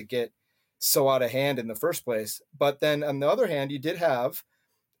genocide to get so out of hand in the first place. But then on the other hand, you did have,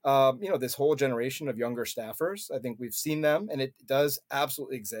 this whole generation of younger staffers. I think we've seen them, and it does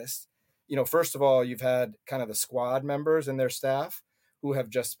absolutely exist. First of all, you've had kind of the squad members and their staff who have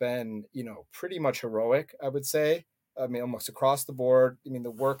just been, pretty much heroic, I would say. I mean, almost across the board. I mean,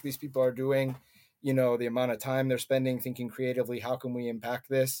 the work these people are doing, the amount of time they're spending thinking creatively, how can we impact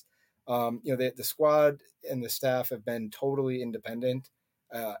this? The squad and the staff have been totally independent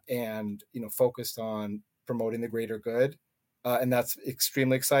and, focused on promoting the greater good. And that's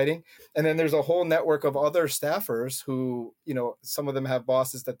extremely exciting. And then there's a whole network of other staffers who, some of them have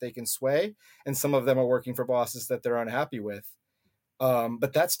bosses that they can sway, and some of them are working for bosses that they're unhappy with.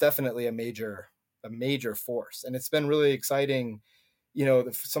 But that's definitely a major force. And it's been really exciting.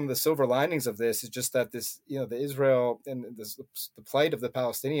 Some of the silver linings of this is just that this, the Israel and the plight of the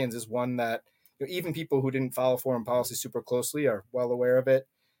Palestinians is one that, even people who didn't follow foreign policy super closely are well aware of it.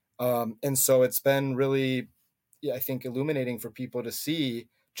 And so it's been really, I think, illuminating for people to see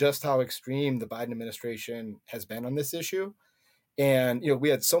just how extreme the Biden administration has been on this issue. And, we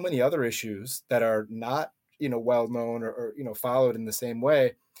had so many other issues that are not, well known or followed in the same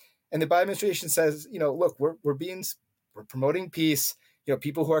way. And the Biden administration says, look, we're promoting peace.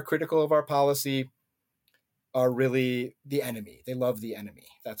 People who are critical of our policy are really the enemy. They love the enemy.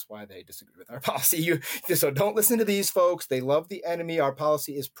 That's why they disagree with our policy. So don't listen to these folks. They love the enemy. Our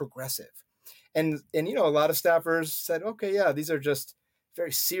policy is progressive. And a lot of staffers said, okay, yeah, these are just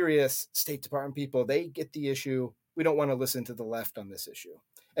very serious State Department people. They get the issue. We don't want to listen to the left on this issue.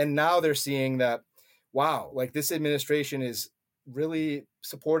 And now they're seeing that, wow, like this administration is really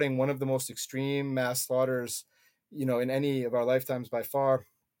supporting one of the most extreme mass slaughters, in any of our lifetimes by far.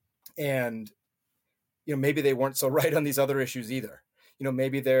 And, maybe they weren't so right on these other issues either.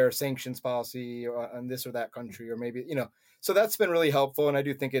 Maybe their sanctions policy on this or that country, or maybe, so that's been really helpful. And I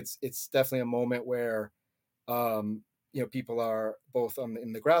do think it's definitely a moment where, people are both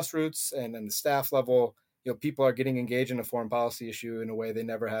in the grassroots and in the staff level, people are getting engaged in a foreign policy issue in a way they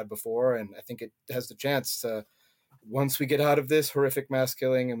never had before. And I think it has the chance to, once we get out of this horrific mass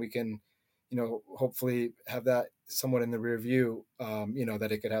killing and we can, hopefully have that somewhat in the rear view,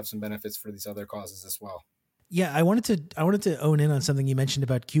 that it could have some benefits for these other causes as well. Yeah, I wanted to own in on something you mentioned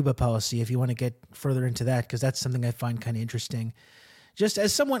about Cuba policy, if you want to get further into that, because that's something I find kind of interesting. Just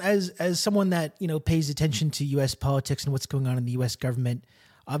as someone that, pays attention to U.S. politics and what's going on in the U.S. government,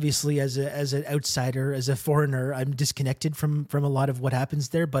 obviously as an outsider, as a foreigner, I'm disconnected from a lot of what happens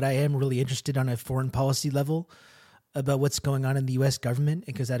there, but I am really interested on a foreign policy level about what's going on in the U.S. government,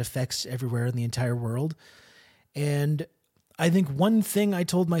 because that affects everywhere in the entire world. And I think one thing I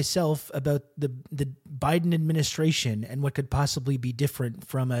told myself about the Biden administration and what could possibly be different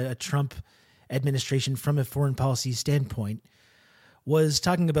from a Trump administration from a foreign policy standpoint was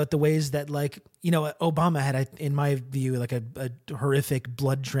talking about the ways that, Obama had, in my view, a horrific,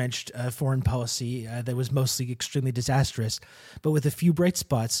 blood-drenched foreign policy that was mostly extremely disastrous, but with a few bright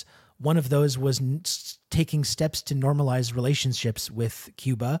spots. One of those was taking steps to normalize relationships with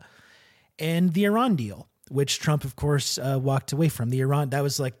Cuba, and the Iran deal, which Trump, of course, walked away from. The Iran, that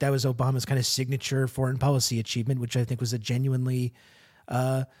was Obama's kind of signature foreign policy achievement, which I think was a genuinely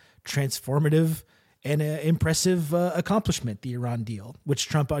transformative and impressive accomplishment, the Iran deal, which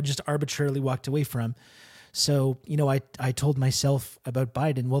Trump just arbitrarily walked away from. So, I told myself about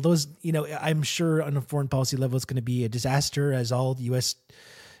Biden, well, those, I'm sure on a foreign policy level, it's going to be a disaster, as all U.S.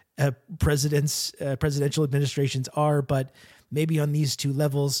 Presidential administrations are, but maybe on these two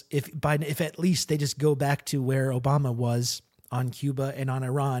levels, if at least they just go back to where Obama was on Cuba and on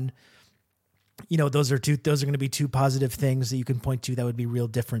Iran, those are going to be two positive things that you can point to that would be real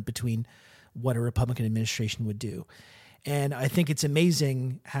different between what a Republican administration would do. And I think it's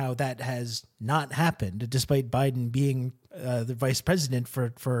amazing how that has not happened, despite Biden being the vice president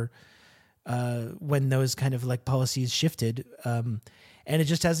for when those kind of policies shifted. And it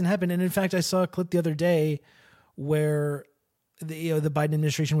just hasn't happened. And in fact, I saw a clip the other day where the Biden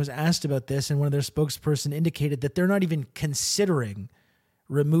administration was asked about this, and one of their spokesperson indicated that they're not even considering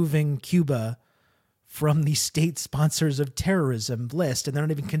removing Cuba from the state sponsors of terrorism list, and they're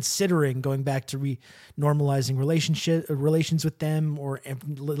not even considering going back to normalizing relations with them, or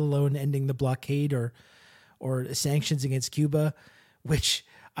let alone ending the blockade or sanctions against Cuba, which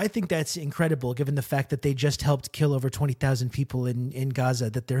I think that's incredible, given the fact that they just helped kill over 20,000 people in Gaza,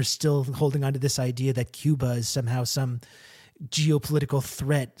 that they're still holding on to this idea that Cuba is somehow some geopolitical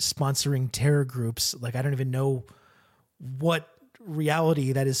threat sponsoring terror groups. I don't even know what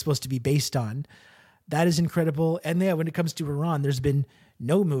reality that is supposed to be based on. That is incredible. And when it comes to Iran, there's been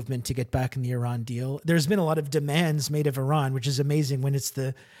no movement to get back in the Iran deal. There's been a lot of demands made of Iran, which is amazing when it's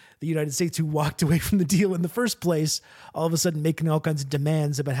the United States who walked away from the deal in the first place, all of a sudden making all kinds of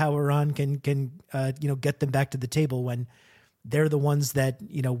demands about how Iran can get them back to the table, when they're the ones that,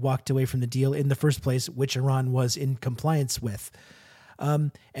 walked away from the deal in the first place, which Iran was in compliance with.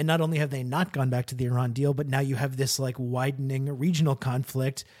 And not only have they not gone back to the Iran deal, but now you have this widening regional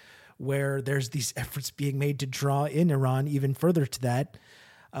conflict where there's these efforts being made to draw in Iran even further to that.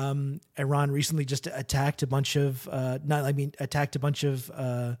 Iran recently just attacked a bunch of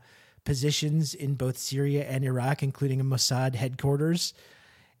positions in both Syria and Iraq, including a Mossad headquarters.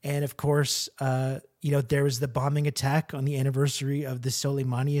 And of course, there was the bombing attack on the anniversary of the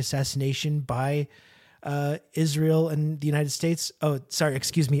Soleimani assassination by Israel and the United States. Oh, sorry,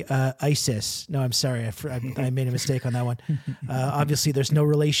 excuse me, ISIS. No, I'm sorry, I made a mistake on that one. Obviously, there's no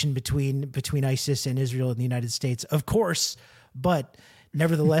relation between ISIS and Israel and the United States, of course. But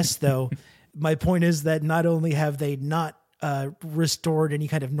nevertheless, though, my point is that not only have they not restored any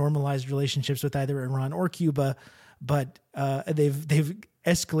kind of normalized relationships with either Iran or Cuba, but they've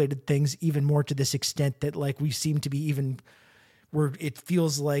escalated things even more to this extent that we seem to be even. It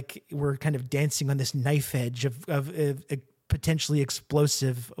feels like we're kind of dancing on this knife edge of a potentially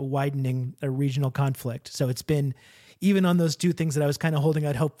explosive widening a regional conflict. So it's been, even on those two things that I was kind of holding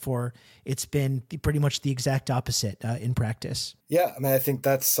out hope for, it's been pretty much the exact opposite in practice. Yeah, I think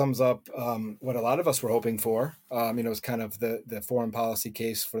that sums up what a lot of us were hoping for. It was kind of the foreign policy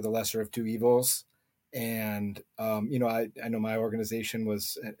case for the lesser of two evils. And, I know my organization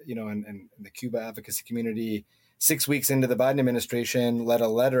was, and the Cuba advocacy community, 6 weeks into the Biden administration, led a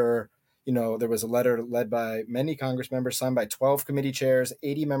letter. There was a letter led by many Congress members, signed by 12 committee chairs,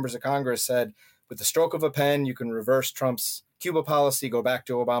 80 members of Congress, said, with the stroke of a pen, you can reverse Trump's Cuba policy, go back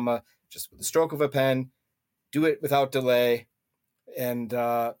to Obama, just with the stroke of a pen, do it without delay. And,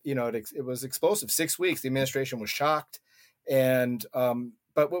 it was explosive. 6 weeks, the administration was shocked. And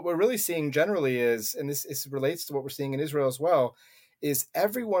But what we're really seeing generally is, and this relates to what we're seeing in Israel as well, is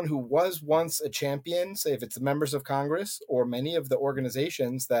everyone who was once a champion, say if it's the members of Congress or many of the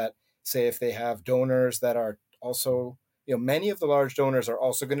organizations that say if they have donors that are also, many of the large donors are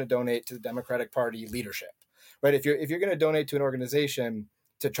also going to donate to the Democratic Party leadership, right? If you're going to donate to an organization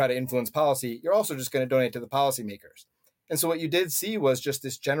to try to influence policy, you're also just going to donate to the policymakers. And so what you did see was just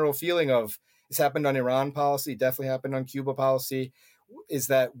this general feeling of, this happened on Iran policy, definitely happened on Cuba policy, is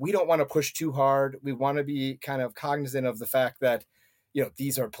that we don't want to push too hard. We want to be kind of cognizant of the fact that,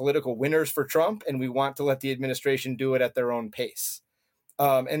 these are political winners for Trump, and we want to let the administration do it at their own pace.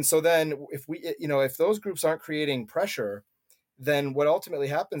 And so then if those groups aren't creating pressure, then what ultimately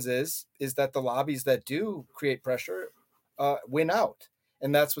happens is that the lobbies that do create pressure win out.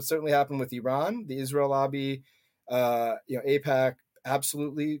 And that's what certainly happened with Iran. The Israel lobby, AIPAC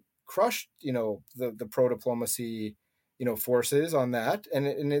absolutely crushed, the pro-diplomacy, forces on that.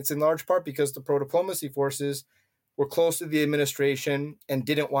 And it's in large part because the pro-diplomacy forces were close to the administration and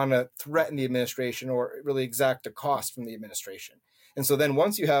didn't want to threaten the administration or really exact a cost from the administration. And so then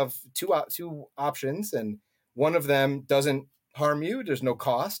once you have two options and one of them doesn't harm you, there's no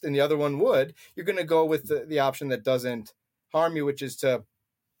cost, and the other one would, you're going to go with the option that doesn't harm you, which is to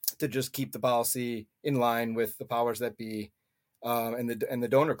just keep the policy in line with the powers that be and the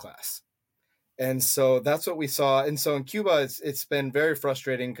donor class. And so that's what we saw. And so in Cuba, it's been very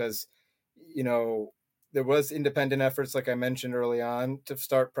frustrating because, there was independent efforts, like I mentioned early on, to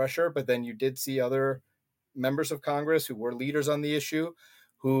start pressure, but then you did see other members of Congress who were leaders on the issue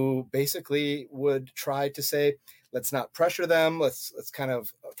who basically would try to say, let's not pressure them. Let's kind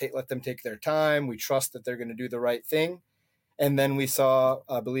of let them take their time. We trust that they're going to do the right thing. And then we saw,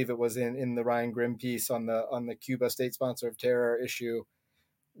 I believe it was in the Ryan Grimm piece on the Cuba state sponsor of terror issue,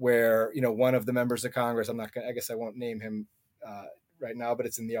 where, one of the members of Congress, I guess I won't name him right now, but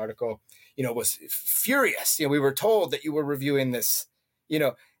it's in the article, was furious. We were told that you were reviewing this,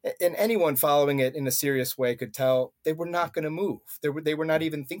 and anyone following it in a serious way could tell they were not going to move. They were not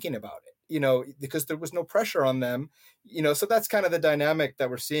even thinking about it, because there was no pressure on them, so that's kind of the dynamic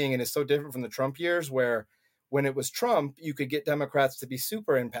that we're seeing. And it's so different from the Trump years, where when it was Trump, you could get Democrats to be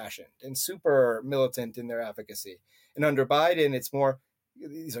super impassioned and super militant in their advocacy. And under Biden, it's more,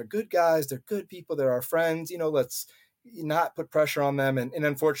 these are good guys. They're good people. They're our friends. Let's not put pressure on them. And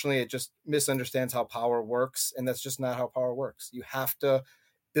unfortunately, it just misunderstands how power works. And that's just not how power works. You have to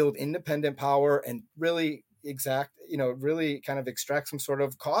build independent power and really really kind of extract some sort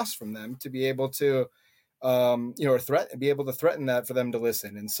of cost from them to be able to, be able to threaten that for them to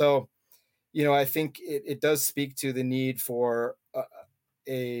listen. And so, I think it does speak to the need for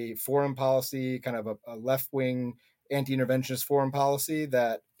a foreign policy, kind of a left-wing anti-interventionist foreign policy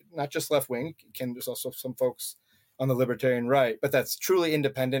that not just left-wing, there's also some folks on the libertarian right, but that's truly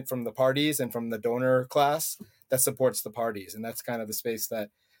independent from the parties and from the donor class that supports the parties. And that's kind of the space that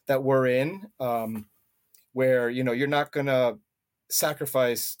we're in, where, you're not going to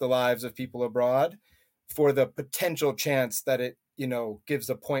sacrifice the lives of people abroad for the potential chance that it, gives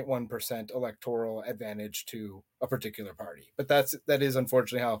a 0.1% electoral advantage to a particular party. But that is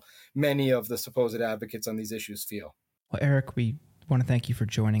unfortunately how many of the supposed advocates on these issues feel. Well, Erik, we want to thank you for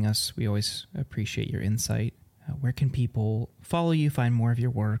joining us. We always appreciate your insight. Where can people follow you, find more of your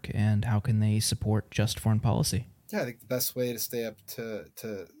work, and how can they support Just Foreign Policy? Yeah, I think the best way to stay up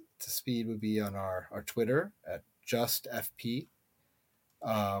to speed would be on our Twitter at JustFP.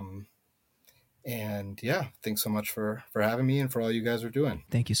 And yeah, thanks so much for having me and for all you guys are doing.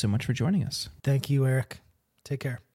 Thank you so much for joining us. Thank you, Erik. Take care.